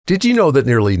Did you know that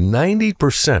nearly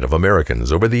 90% of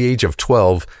Americans over the age of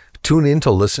 12 tune in to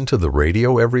listen to the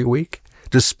radio every week?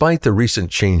 Despite the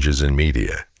recent changes in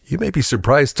media, you may be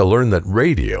surprised to learn that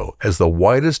radio has the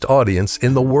widest audience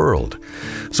in the world.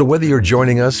 So whether you're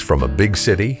joining us from a big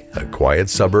city, a quiet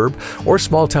suburb, or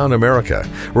small town America,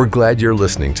 we're glad you're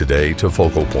listening today to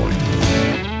Focal Point.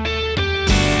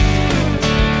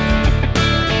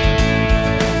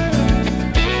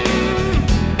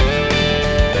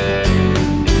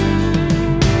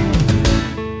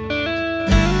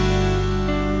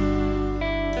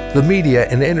 The media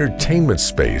and entertainment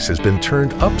space has been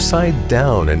turned upside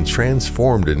down and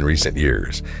transformed in recent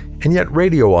years, and yet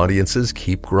radio audiences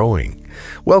keep growing.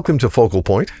 Welcome to Focal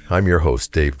Point. I'm your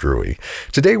host, Dave Drury.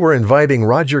 Today we're inviting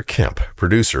Roger Kemp,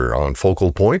 producer on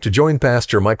Focal Point, to join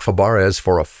Pastor Mike Fabarez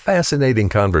for a fascinating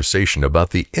conversation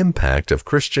about the impact of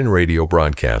Christian radio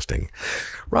broadcasting.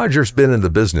 Roger's been in the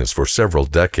business for several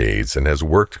decades and has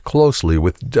worked closely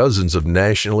with dozens of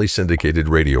nationally syndicated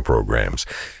radio programs,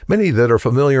 many that are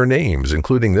familiar names,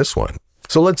 including this one.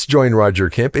 So let's join Roger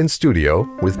Kemp in studio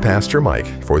with Pastor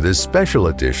Mike for this special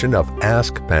edition of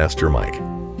Ask Pastor Mike.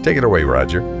 Take it away,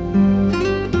 Roger.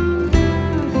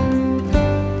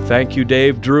 Thank you,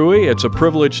 Dave Drury. It's a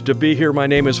privilege to be here. My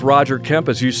name is Roger Kemp,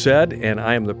 as you said, and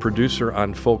I am the producer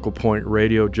on Focal Point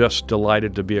Radio. Just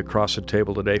delighted to be across the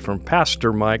table today from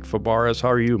Pastor Mike Fabarez.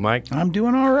 How are you, Mike? I'm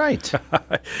doing all right.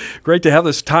 Great to have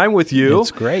this time with you.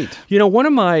 It's great. You know, one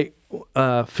of my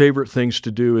favorite things to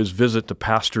do is visit the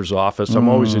pastor's office. I'm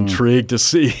always intrigued to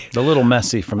see. A little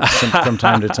messy from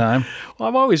time to time. Well,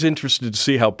 I'm always interested to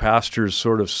see how pastors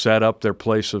sort of set up their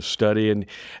place of study,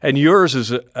 and yours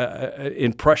is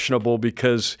impressionable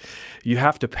because you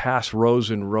have to pass rows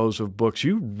and rows of books.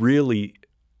 You really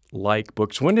like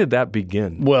books. When did that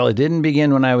begin? Well, it didn't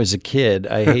begin when I was a kid,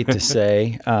 I hate to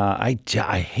say.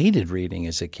 I hated reading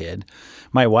as a kid.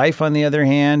 My wife, on the other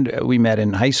hand, we met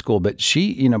in high school, but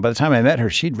she, by the time I met her,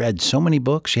 she'd read so many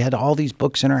books. She had all these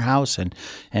books in her house,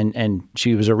 and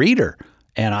she was a reader.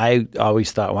 And I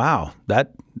always thought, wow,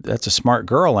 that's a smart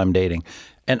girl I'm dating.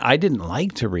 And I didn't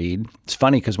like to read. It's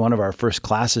funny because one of our first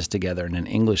classes together in an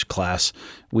English class,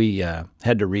 we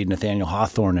had to read Nathaniel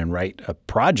Hawthorne and write a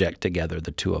project together,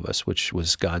 the two of us, which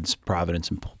was God's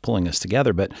providence in pulling us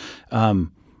together. But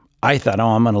I thought,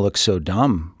 I'm going to look so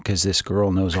dumb because this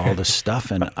girl knows all this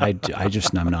stuff, and I'm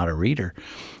not a reader.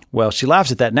 Well, she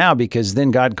laughs at that now because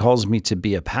then God calls me to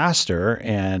be a pastor,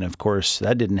 and of course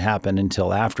that didn't happen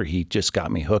until after He just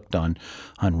got me hooked on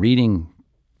reading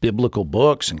biblical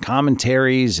books and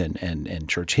commentaries and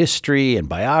church history and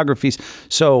biographies.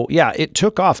 So yeah, it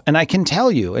took off. And I can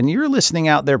tell you, and you're listening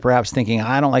out there perhaps thinking,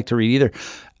 I don't like to read either.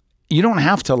 You don't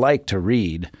have to like to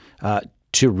read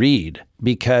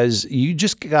because you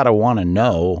just got to want to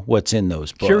know what's in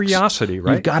those books. Curiosity,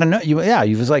 right? You've got to know. You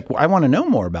was like, I want to know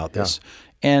more about this. Yeah.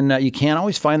 And you can't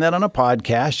always find that on a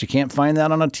podcast. You can't find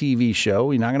that on a TV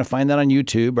show. You're not going to find that on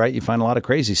YouTube, right? You find a lot of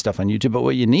crazy stuff on YouTube. But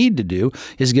what you need to do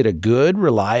is get a good,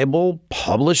 reliable,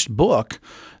 published book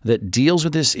that deals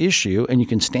with this issue, and you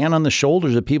can stand on the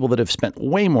shoulders of people that have spent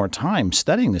way more time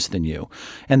studying this than you.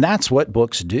 And that's what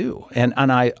books do. And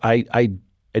I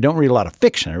don't read a lot of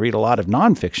fiction. I read a lot of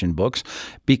nonfiction books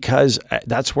because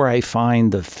that's where I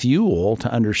find the fuel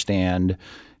to understand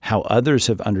how others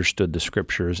have understood the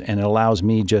scriptures, and it allows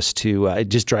me it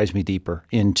just drives me deeper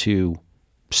into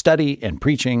study and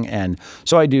preaching. And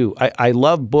so I do. I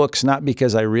love books, not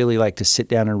because I really like to sit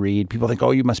down and read. People think,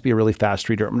 you must be a really fast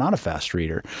reader. I'm not a fast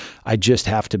reader. I just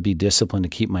have to be disciplined to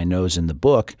keep my nose in the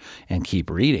book and keep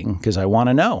reading because I want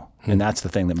to know. And that's the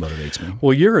thing that motivates me.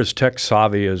 Well, you're as tech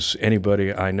savvy as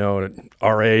anybody I know at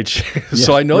our age.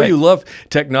 So I know you love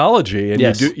technology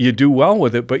and you do well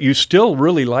with it, but you still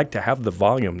really like to have the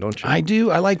volume, don't you? I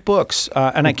do. I like books.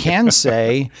 And I can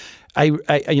say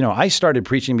I started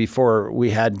preaching before we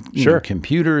had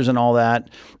computers and all that.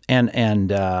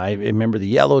 And I remember the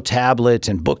yellow tablet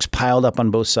and books piled up on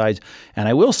both sides. And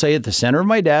I will say at the center of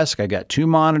my desk, I got two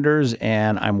monitors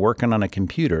and I'm working on a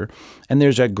computer. And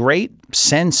there's a great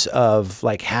sense of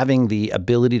like having the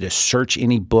ability to search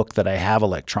any book that I have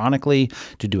electronically,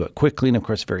 to do it quickly. And of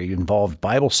course, very involved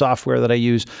Bible software that I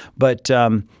use. But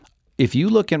if you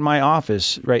look in my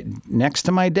office, right next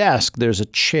to my desk, there's a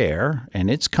chair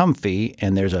and it's comfy,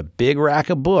 and there's a big rack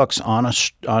of books on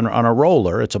a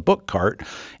roller. It's a book cart,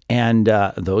 and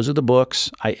those are the books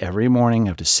I every morning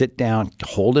have to sit down,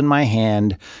 hold in my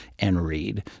hand, and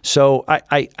read. So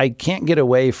I can't get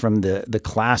away from the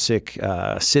classic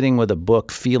sitting with a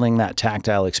book, feeling that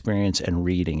tactile experience and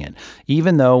reading it.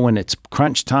 Even though when it's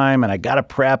crunch time and I got to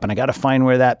prep and I got to find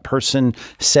where that person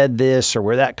said this or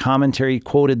where that commentary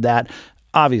quoted that,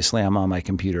 Obviously, I'm on my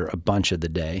computer a bunch of the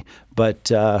day, but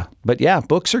yeah,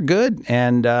 books are good,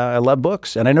 and I love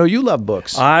books, and I know you love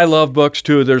books. I love books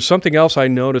too. There's something else I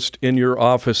noticed in your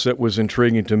office that was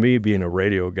intriguing to me, being a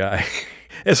radio guy.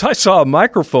 As I saw a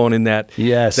microphone in that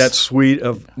suite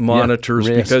of monitors,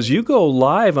 because you go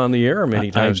live on the air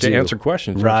many times to answer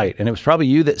questions. Right, and it was probably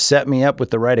you that set me up with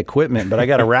the right equipment, but I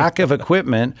got a rack of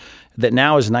equipment that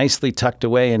now is nicely tucked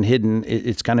away and hidden.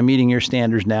 It's kind of meeting your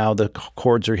standards now. The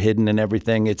cords are hidden and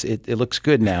everything. It looks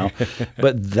good now.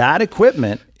 But that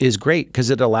equipment is great because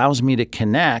it allows me to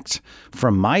connect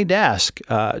from my desk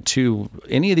to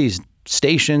any of these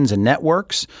stations and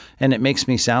networks, and it makes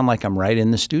me sound like I'm right in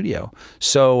the studio.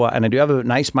 So, and I do have a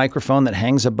nice microphone that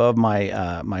hangs above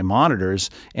my my monitors,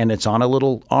 and it's on a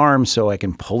little arm, so I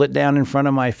can pull it down in front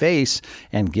of my face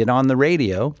and get on the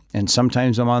radio. And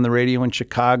sometimes I'm on the radio in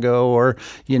Chicago or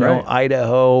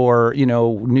Idaho or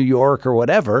New York or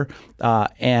whatever,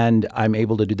 and I'm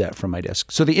able to do that from my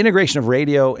desk. So the integration of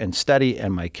radio and study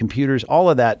and my computers, all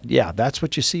of that, that's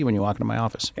what you see when you walk into my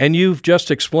office. And you've just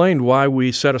explained why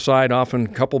we set aside often a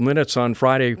couple minutes on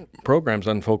Friday programs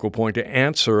on Focal Point to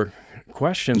answer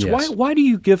questions. Yes. Why do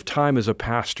you give time as a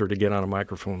pastor to get on a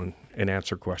microphone and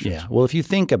answer questions? Yeah. Well, if you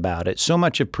think about it, so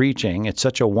much of preaching, it's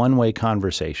such a one-way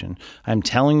conversation. I'm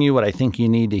telling you what I think you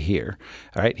need to hear.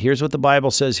 All right, here's what the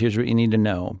Bible says, here's what you need to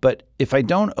know. But if I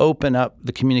don't open up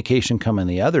the communication coming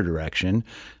the other direction,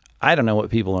 I don't know what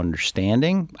people are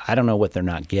understanding. I don't know what they're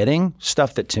not getting.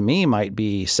 Stuff that to me might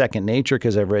be second nature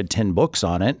because I've read 10 books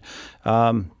on it.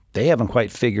 They haven't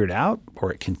quite figured out,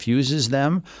 or it confuses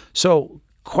them. So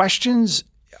questions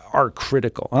are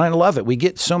critical. And I love it. We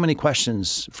get so many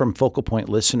questions from Focal Point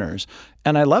listeners,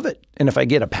 and I love it. And if I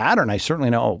get a pattern, I certainly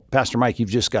know, oh, Pastor Mike, you've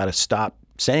just got to stop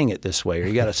saying it this way, or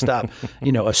you got to stop,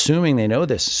 assuming they know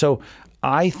this. So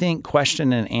I think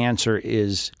question and answer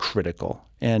is critical.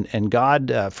 And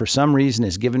God, for some reason,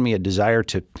 has given me a desire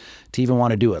to even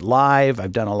want to do it live.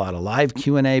 I've done a lot of live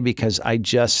Q&A because I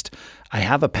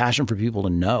have a passion for people to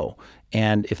know.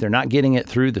 And if they're not getting it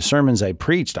through the sermons I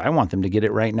preached, I want them to get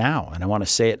it right now. And I want to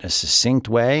say it in a succinct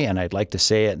way, and I'd like to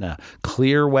say it in a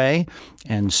clear way.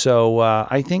 And so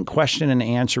I think question and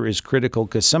answer is critical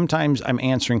because sometimes I'm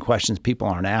answering questions people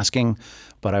aren't asking,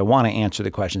 but I want to answer the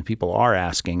questions people are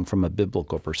asking from a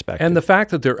biblical perspective. And the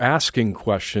fact that they're asking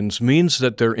questions means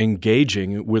that they're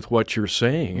engaging with what you're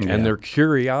saying, and their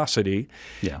curiosity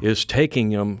is taking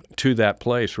them to that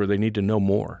place where they need to know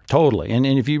more. Totally. And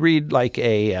if you read like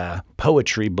a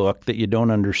poetry book that you don't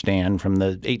understand from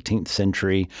the 18th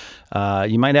century,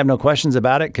 you might have no questions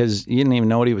about it because you didn't even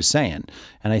know what he was saying.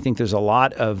 And I think there's a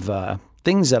lot of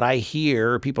things that I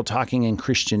hear, people talking in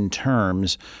Christian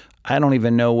terms, I don't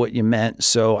even know what you meant,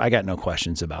 so I got no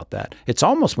questions about that. It's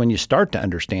almost when you start to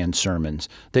understand sermons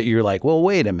that you're like, well,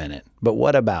 wait a minute, but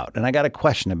what about? And I got a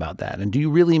question about that. And do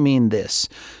you really mean this?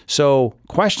 So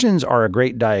questions are a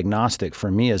great diagnostic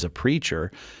for me as a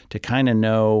preacher to kind of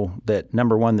know that,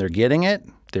 number one, they're getting it,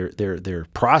 they're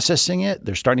processing it,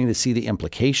 they're starting to see the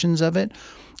implications of it.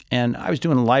 And I was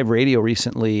doing live radio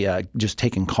recently, just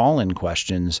taking call-in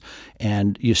questions,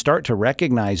 and you start to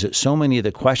recognize that so many of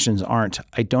the questions aren't,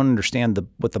 I don't understand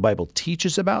what the Bible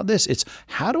teaches about this. It's,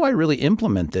 how do I really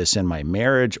implement this in my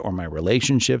marriage or my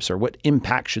relationships, or what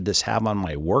impact should this have on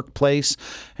my workplace?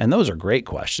 And those are great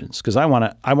questions because I want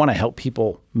to help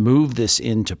people move this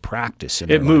into practice.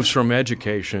 It moves from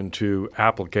education to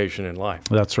application in life.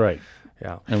 That's right.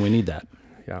 Yeah. And we need that.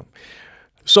 Yeah.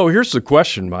 So here's the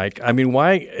question, Mike. I mean,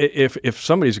 why, if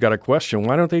somebody's got a question,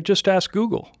 why don't they just ask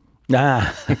Google? You're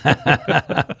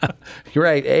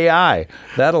right. AI.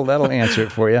 That'll answer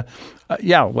it for you.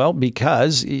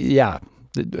 Because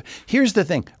here's the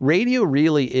thing. Radio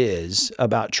really is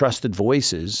about trusted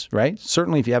voices, right?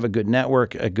 Certainly if you have a good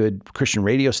network, a good Christian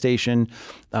radio station,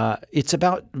 it's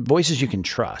about voices you can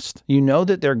trust. You know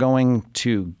that they're going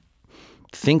to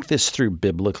think this through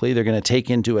biblically. They're going to take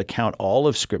into account all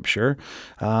of Scripture.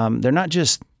 They're not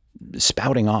just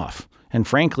spouting off. And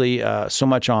frankly, so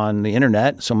much on the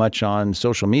internet, so much on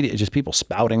social media, it's just people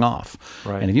spouting off.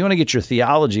 Right. And if you want to get your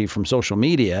theology from social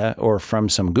media or from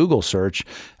some Google search,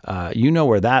 you know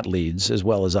where that leads as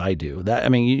well as I do.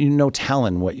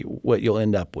 Telling what you'll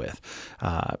end up with.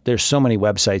 There's so many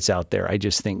websites out there. I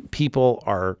just think people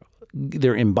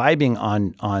they're imbibing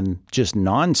on just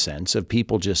nonsense of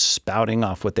people just spouting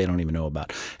off what they don't even know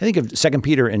about. I think of 2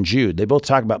 Peter and Jude. They both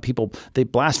talk about people, they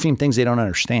blaspheme things they don't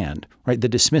understand, right? They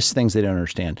dismiss things they don't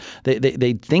understand.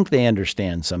 They think they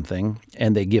understand something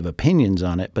and they give opinions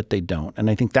on it, but they don't. And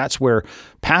I think that's where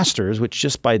pastors, which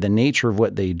just by the nature of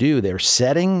what they do, they're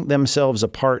setting themselves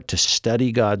apart to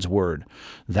study God's word.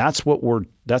 That's what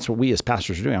we as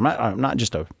pastors are doing. I'm not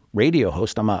just a radio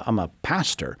host. I'm a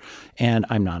pastor, and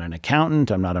I'm not an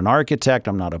accountant. I'm not an architect.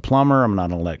 I'm not a plumber. I'm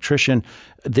not an electrician.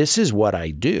 This is what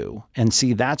I do. And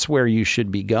see, that's where you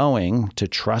should be going to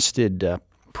trusted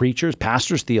preachers,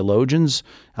 pastors, theologians,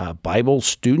 Bible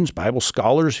students, Bible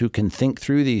scholars who can think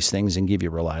through these things and give you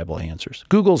reliable answers.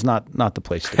 Google's not the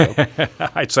place to go.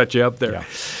 I'd set you up there. Yeah.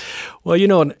 Well, you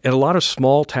know, in a lot of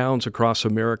small towns across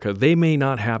America, they may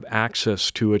not have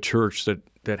access to a church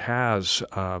that has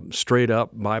straight up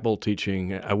Bible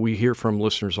teaching. We hear from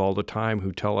listeners all the time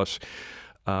who tell us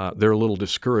they're a little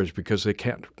discouraged because they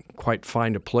can't quite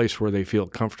find a place where they feel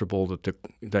comfortable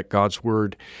that God's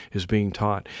Word is being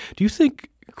taught. Do you think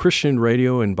Christian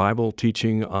radio and Bible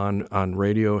teaching on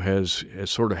radio has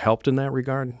sort of helped in that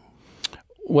regard?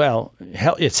 Well,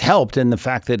 it's helped in the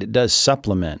fact that it does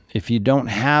supplement. If you don't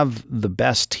have the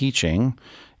best teaching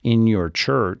in your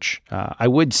church, I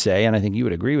would say, and I think you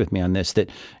would agree with me on this, that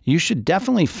you should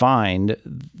definitely find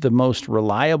the most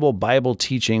reliable Bible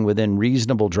teaching within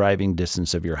reasonable driving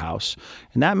distance of your house.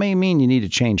 And that may mean you need to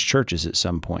change churches at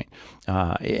some point.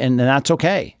 And that's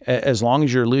okay, as long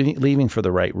as you're leaving for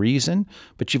the right reason.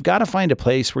 But you've got to find a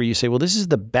place where you say, well, this is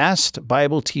the best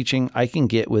Bible teaching I can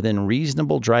get within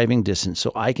reasonable driving distance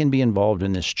so I can be involved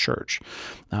in this church.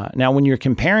 Now, when you're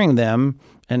comparing them,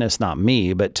 and it's not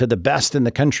me, but to the best in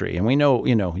the country. And we know,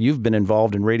 you've been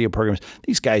involved in radio programs.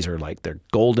 These guys are like, they're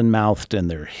golden-mouthed in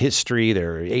their history.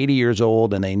 They're 80 years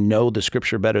old, and they know the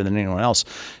Scripture better than anyone else.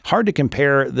 Hard to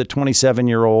compare the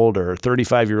 27-year-old or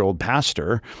 35-year-old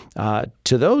pastor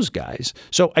to those guys.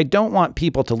 So I don't want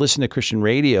people to listen to Christian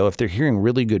radio if they're hearing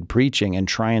really good preaching and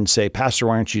try and say, Pastor,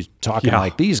 why aren't you talking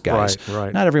like these guys?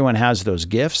 Right. Not everyone has those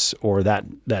gifts or that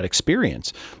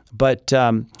experience. But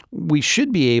we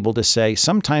should be able to say,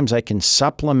 sometimes I can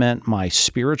supplement my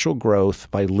spiritual growth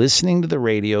by listening to the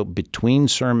radio between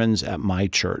sermons at my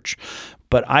church.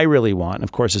 But I really want,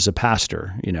 of course, as a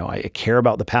pastor, I care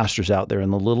about the pastors out there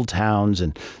in the little towns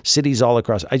and cities all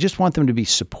across. I just want them to be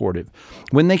supportive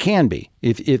when they can be.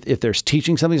 If they're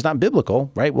teaching something that's not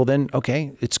biblical, right? Well, then,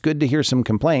 okay, it's good to hear some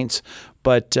complaints,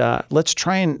 but let's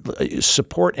try and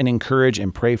support and encourage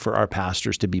and pray for our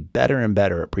pastors to be better and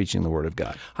better at preaching the Word of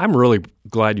God. I'm really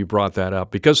glad you brought that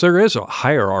up because there is a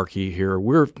hierarchy here.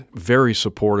 We're very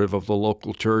supportive of the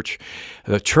local church.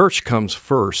 The church comes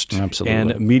first.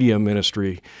 Absolutely. And media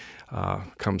ministry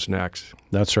comes next.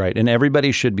 That's right. And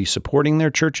everybody should be supporting their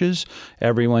churches.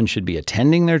 Everyone should be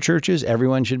attending their churches.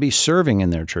 Everyone should be serving in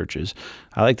their churches.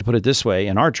 I like to put it this way.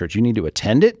 In our church, you need to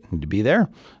attend it, you need to be there.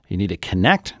 You need to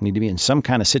connect. You need to be in some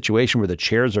kind of situation where the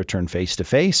chairs are turned face to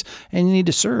face, and you need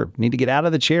to serve. You need to get out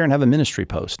of the chair and have a ministry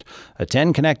post.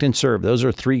 Attend, connect, and serve. Those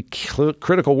are three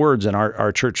critical words in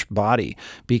our church body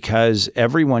because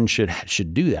everyone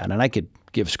should do that. And I could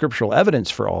give scriptural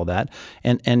evidence for all that.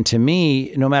 And to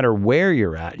me, no matter where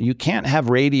you're at, you can't have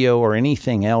radio or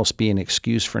anything else be an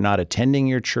excuse for not attending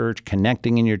your church,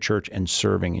 connecting in your church, and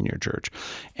serving in your church.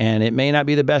 And it may not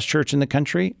be the best church in the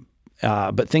country,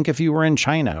 but think if you were in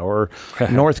China or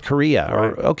North Korea,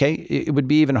 or okay, it would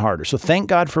be even harder. So thank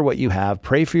God for what you have.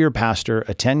 Pray for your pastor,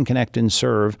 attend, connect, and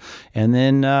serve, and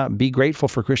then be grateful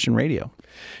for Christian radio.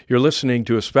 You're listening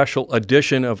to a special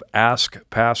edition of Ask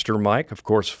Pastor Mike, of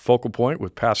course, Focal Point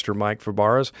with Pastor Mike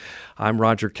Fabarez. I'm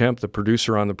Roger Kemp, the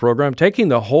producer on the program, taking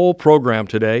the whole program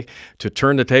today to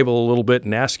turn the table a little bit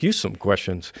and ask you some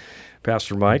questions.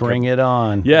 Pastor Mike, bring it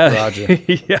on, yeah, Roger.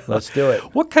 Yeah. Let's do it.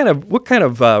 What kind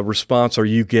of response are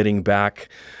you getting back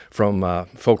from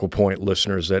Focal Point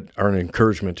listeners that are an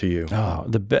encouragement to you? Oh,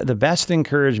 the best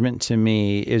encouragement to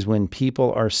me is when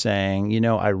people are saying,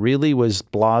 I really was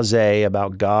blasé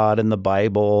about God and the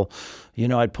Bible.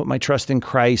 I'd put my trust in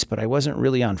Christ, but I wasn't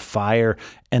really on fire.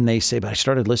 And they say, but I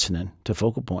started listening to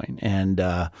Focal Point, and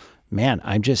man,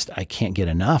 I can't get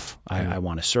enough. I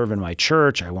want to serve in my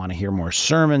church. I want to hear more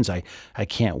sermons. I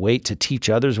can't wait to teach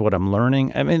others what I'm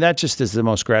learning. I mean, that just is the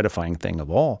most gratifying thing of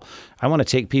all. I want to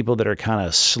take people that are kind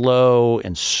of slow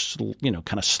and,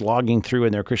 kind of slogging through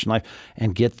in their Christian life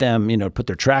and get them, put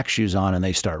their track shoes on and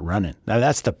they start running. Now,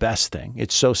 that's the best thing.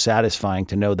 It's so satisfying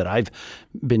to know that I've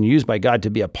been used by God to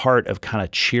be a part of kind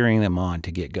of cheering them on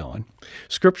to get going.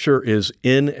 Scripture is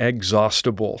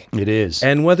inexhaustible. It is.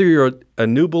 And whether you're a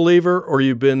new believer or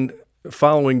you've been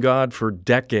following God for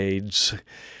decades,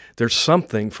 there's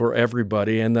something for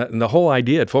everybody. And the whole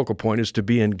idea at Focal Point is to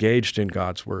be engaged in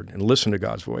God's Word and listen to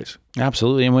God's voice.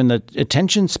 Absolutely. And when the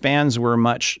attention spans were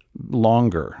much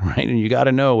longer, right? And you got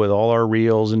to know, with all our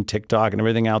reels and TikTok and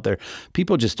everything out there,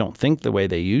 people just don't think the way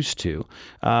they used to.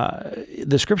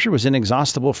 The Scripture was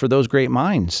inexhaustible for those great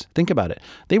minds. Think about it.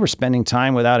 They were spending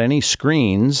time without any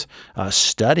screens,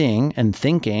 studying and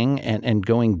thinking and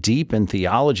going deep in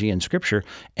theology and Scripture,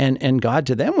 and God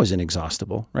to them was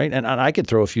inexhaustible, right? And I could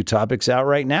throw a few topics out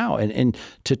right now and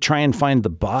to try and find the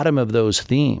bottom of those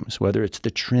themes, whether it's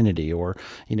the Trinity or,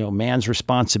 man's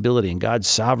responsibility and God's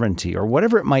sovereignty or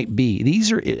whatever it might be.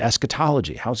 These are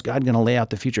eschatology. How's God going to lay out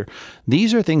the future?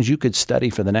 These are things you could study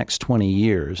for the next 20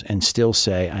 years and still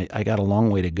say, I got a long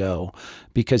way to go,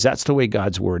 because that's the way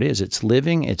God's Word is. It's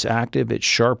living, it's active, it's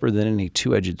sharper than any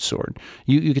two-edged sword.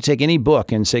 You could take any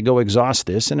book and say, go exhaust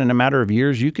this, and in a matter of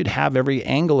years, you could have every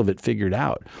angle of it figured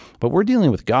out. But we're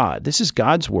dealing with God. This is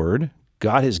God's Word.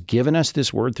 God has given us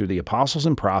this word through the apostles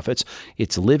and prophets.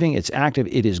 It's living, it's active,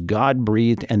 it is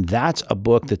God-breathed, and that's a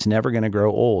book that's never going to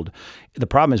grow old. The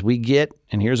problem is we get,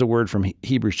 and here's a word from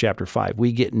Hebrews chapter 5,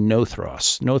 we get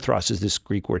nothros. Nothros is this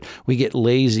Greek word. We get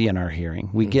lazy in our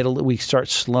hearing. We start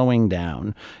slowing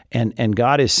down. And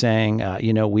God is saying,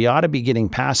 we ought to be getting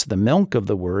past the milk of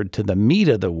the word to the meat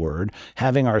of the word,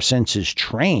 having our senses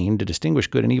trained to distinguish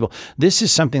good and evil. This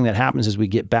is something that happens as we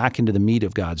get back into the meat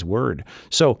of God's word.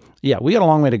 So, yeah, we got a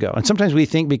long way to go. And sometimes we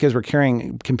think because we're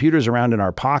carrying computers around in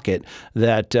our pocket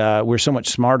that we're so much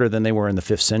smarter than they were in the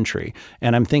 5th century.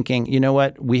 And I'm thinking, you know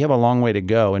what? We have a long way to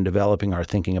go in developing our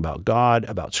thinking about God,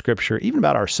 about Scripture, even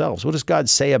about ourselves. What does God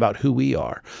say about who we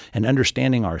are and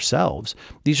understanding ourselves?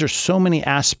 These are so many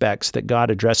aspects that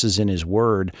God addresses in His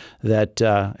Word that,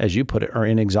 as you put it, are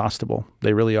inexhaustible.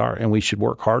 They really are. And we should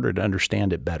work harder to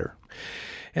understand it better.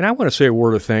 And I want to say a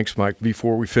word of thanks, Mike,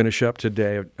 before we finish up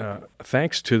today.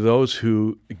 Thanks to those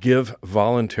who give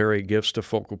voluntary gifts to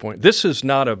Focal Point. This is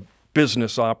not a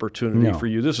business opportunity for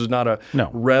you. This is not a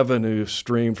revenue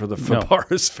stream for the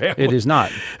Fabares family. It is not.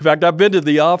 In fact, I've been to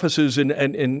the offices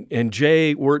and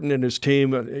Jay Wharton and his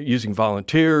team using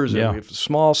volunteers, and we have a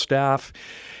small staff.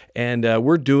 And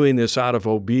we're doing this out of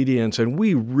obedience, and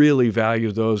we really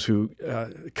value those who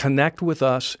connect with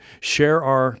us, share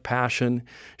our passion,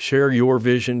 share your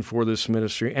vision for this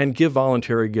ministry, and give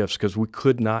voluntary gifts, because we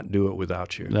could not do it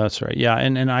without you. That's right. Yeah,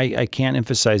 and I can't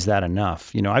emphasize that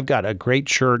enough. I've got a great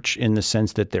church in the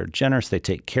sense that they're generous. They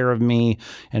take care of me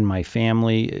and my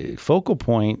family. Focal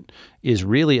Point is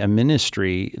really a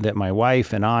ministry that my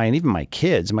wife and I, and even my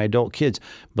kids, my adult kids,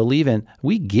 believe in.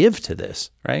 We give to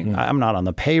this, right? I'm not on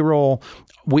the payroll.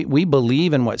 We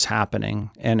believe in what's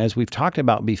happening. And as we've talked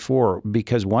about before,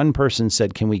 because one person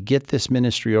said, can we get this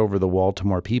ministry over the wall to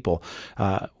more people?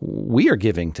 We are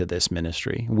giving to this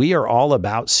ministry. We are all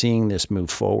about seeing this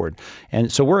move forward.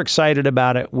 And so we're excited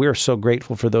about it. We're so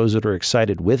grateful for those that are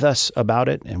excited with us about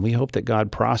it. And we hope that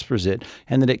God prospers it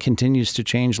and that it continues to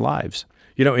change lives.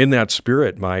 In that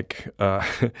spirit, Mike,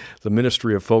 the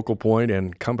ministry of Focal Point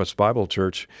and Compass Bible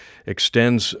Church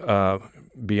extends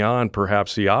beyond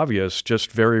perhaps the obvious.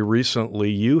 Just very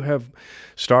recently, you have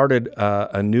started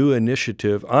a new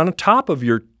initiative on top of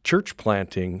your church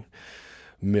planting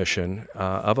mission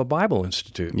of a Bible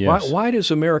Institute. Yes. Why does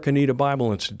America need a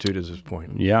Bible Institute at this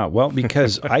point? Yeah, well,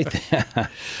 because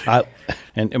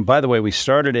and by the way, we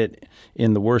started it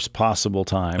in the worst possible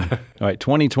time. All right,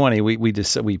 2020,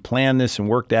 we planned this and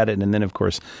worked at it, and then, of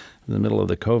course, in the middle of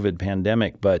the COVID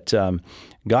pandemic. But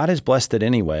God has blessed it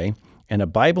anyway. And a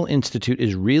Bible Institute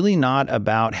is really not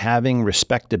about having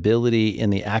respectability in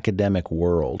the academic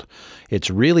world. It's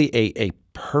really a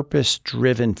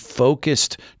purpose-driven,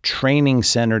 focused training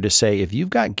center to say, if you've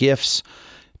got gifts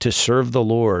to serve the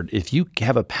Lord, if you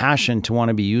have a passion to want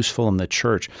to be useful in the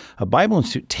church, a Bible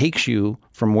Institute takes you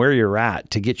from where you're at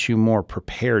to get you more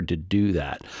prepared to do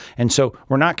that. And so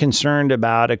we're not concerned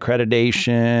about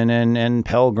accreditation and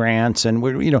Pell Grants and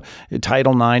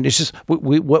Title IX. It's just what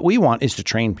we want is to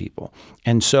train people.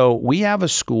 And so we have a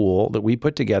school that we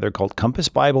put together called Compass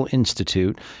Bible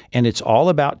Institute, and it's all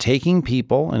about taking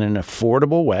people in an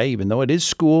affordable way, even though it is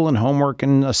school and homework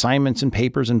and assignments and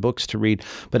papers and books to read,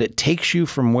 but it takes you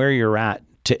from where you're at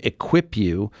to equip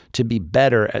you to be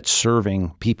better at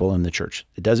serving people in the church.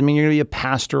 It doesn't mean you're going to be a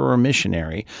pastor or a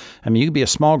missionary. I mean, you could be a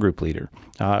small group leader.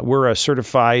 We're a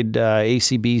certified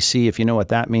ACBC, if you know what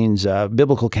that means,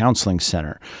 Biblical Counseling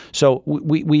Center. So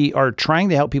we are trying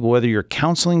to help people, whether you're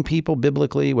counseling people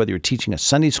biblically, whether you're teaching a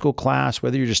Sunday school class,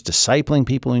 whether you're just discipling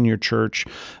people in your church.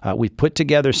 We put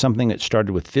together something that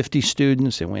started with 50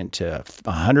 students. It went to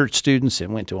 100 students.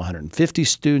 It went to 150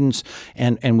 students.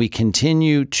 And we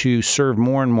continue to serve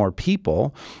more more and more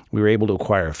people. We were able to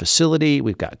acquire a facility.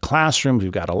 We've got classrooms.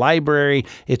 We've got a library.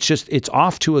 It's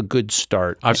off to a good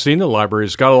start. I've seen the library.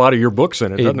 It's got a lot of your books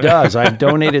in it, doesn't it? It does. I've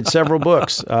donated several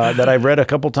books that I've read a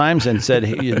couple times and said,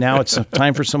 hey, now it's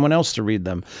time for someone else to read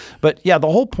them. But yeah,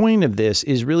 the whole point of this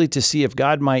is really to see if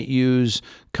God might use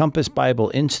Compass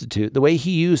Bible Institute the way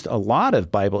he used a lot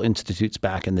of Bible institutes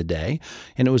back in the day.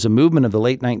 And it was a movement of the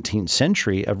late 19th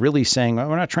century of really saying, well,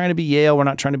 we're not trying to be Yale, we're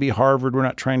not trying to be Harvard, we're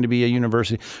not trying to be a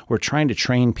university. We're trying to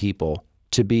train people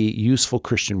to be useful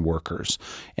Christian workers.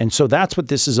 And so that's what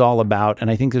this is all about.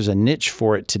 And I think there's a niche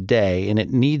for it today, and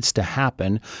it needs to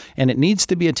happen, and it needs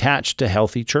to be attached to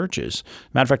healthy churches.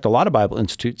 Matter of fact, a lot of Bible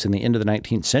institutes in the end of the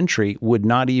 19th century would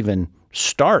not even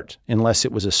start unless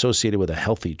it was associated with a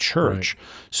healthy church. Right.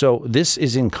 So this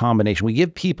is in combination. We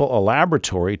give people a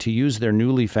laboratory to use their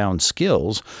newly found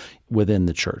skills within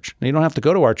the church. Now, you don't have to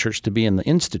go to our church to be in the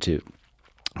institute,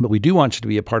 but we do want you to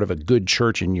be a part of a good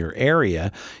church in your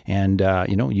area. And,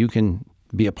 you can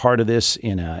be a part of this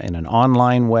in an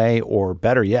online way, or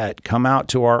better yet, come out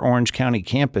to our Orange County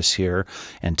campus here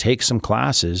and take some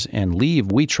classes and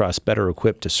leave, we trust, better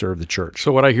equipped to serve the church.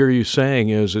 So what I hear you saying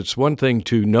is it's one thing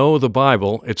to know the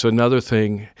Bible. It's another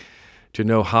thing to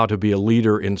know how to be a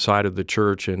leader inside of the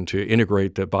church and to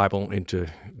integrate the Bible into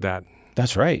that.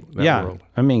 That's right. Yeah. World.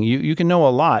 I mean, you can know a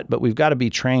lot, but we've got to be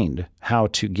trained how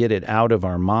to get it out of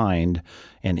our mind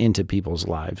and into people's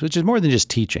lives, which is more than just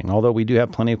teaching, although we do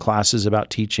have plenty of classes about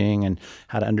teaching and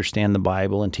how to understand the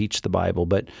Bible and teach the Bible.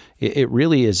 But it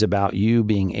really is about you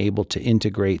being able to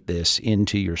integrate this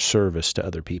into your service to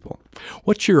other people.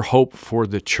 What's your hope for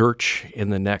the church in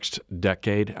the next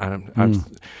decade? I'm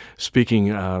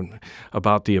speaking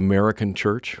about the American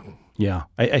church. Yeah,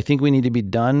 I think we need to be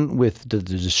done with the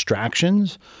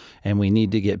distractions, and we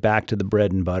need to get back to the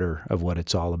bread and butter of what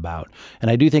it's all about. And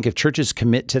I do think if churches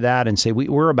commit to that and say,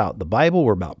 we're about the Bible,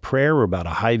 we're about prayer, we're about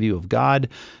a high view of God,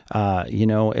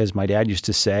 as my dad used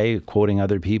to say, quoting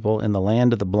other people, in the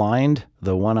land of the blind,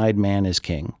 the one-eyed man is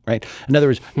king, right? In other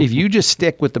words, if you just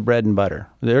stick with the bread and butter,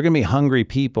 there are going to be hungry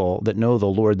people that know the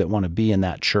Lord that want to be in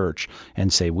that church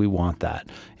and say, we want that.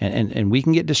 And we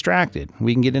can get distracted.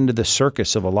 We can get into the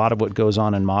circus of a lot of what goes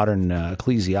on in modern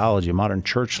ecclesiology, modern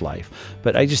church life.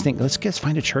 But I just think, let's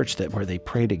find a church where they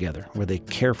pray together, where they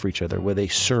care for each other, where they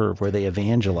serve, where they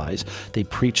evangelize, they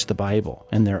preach the Bible,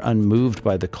 and they're unmoved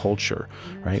by the culture,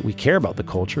 right? We care about the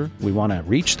culture. We want to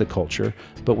reach the culture,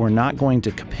 but we're not going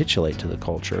to capitulate to the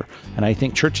culture. And I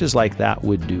think churches like that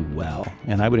would do well.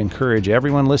 And I would encourage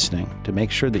everyone listening to make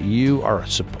sure that you are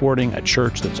supporting a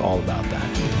church that's all about that.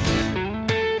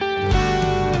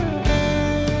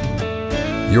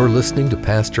 You're listening to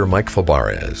Pastor Mike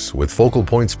Fabarez with Focal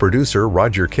Point's producer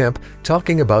Roger Kemp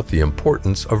talking about the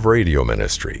importance of radio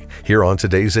ministry here on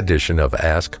today's edition of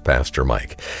Ask Pastor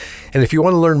Mike. And if you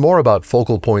want to learn more about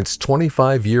Focal Point's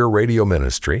 25-year radio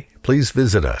ministry, please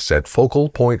visit us at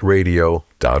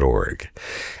focalpointradio.org.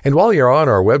 And while you're on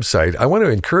our website, I want to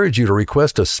encourage you to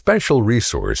request a special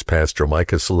resource Pastor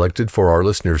Mike has selected for our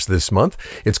listeners this month.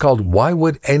 It's called Why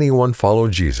Would Anyone Follow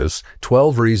Jesus?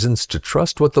 12 Reasons to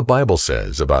Trust What the Bible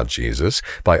Says About Jesus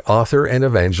by author and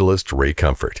evangelist Ray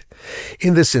Comfort.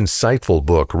 In this insightful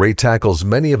book, Ray tackles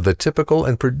many of the typical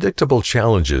and predictable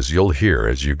challenges you'll hear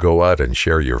as you go out and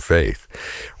share your faith.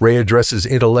 Ray addresses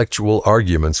intellectual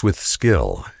arguments with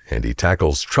skill, and he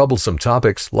tackles troublesome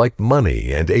topics like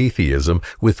money and atheism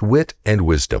with wit and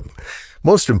wisdom.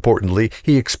 Most importantly,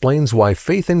 he explains why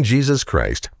faith in Jesus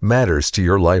Christ matters to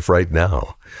your life right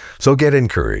now. So get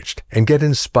encouraged and get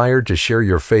inspired to share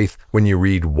your faith when you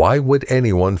read Why Would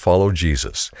Anyone Follow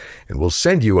Jesus? And we'll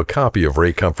send you a copy of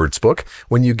Ray Comfort's book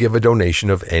when you give a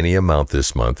donation of any amount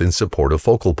this month in support of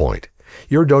Focal Point.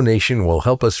 Your donation will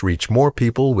help us reach more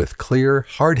people with clear,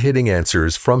 hard-hitting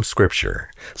answers from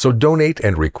Scripture. So donate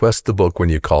and request the book when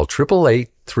you call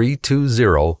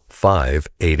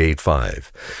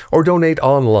 888-320-5885 or donate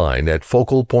online at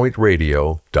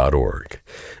focalpointradio.org.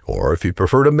 Or if you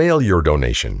prefer to mail your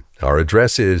donation, our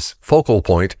address is Focal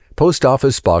Point, Post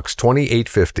Office Box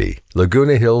 2850,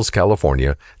 Laguna Hills,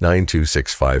 California,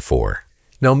 92654.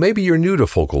 Now, maybe you're new to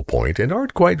Focal Point and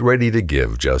aren't quite ready to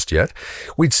give just yet.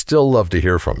 We'd still love to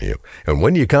hear from you. And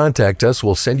when you contact us,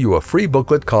 we'll send you a free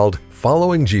booklet called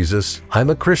Following Jesus,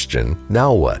 I'm a Christian,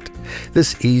 Now What?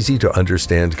 This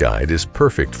easy-to-understand guide is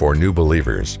perfect for new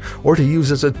believers or to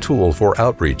use as a tool for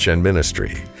outreach and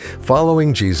ministry.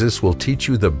 Following Jesus will teach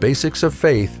you the basics of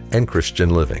faith and Christian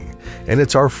living. And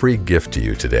it's our free gift to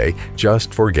you today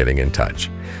just for getting in touch.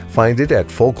 Find it at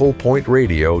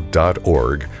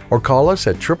focalpointradio.org or call us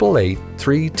at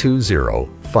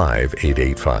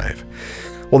 888-320-5885.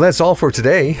 Well, that's all for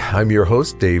today. I'm your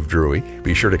host, Dave Drury.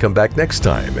 Be sure to come back next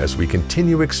time as we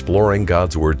continue exploring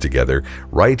God's Word together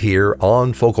right here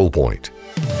on Focal Point.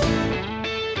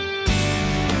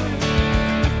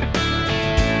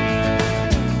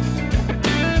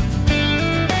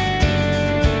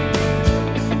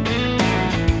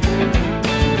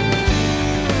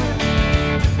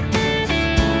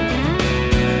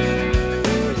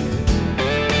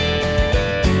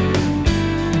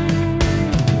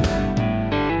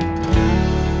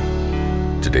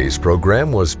 Today's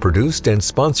program was produced and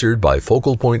sponsored by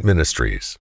Focal Point Ministries.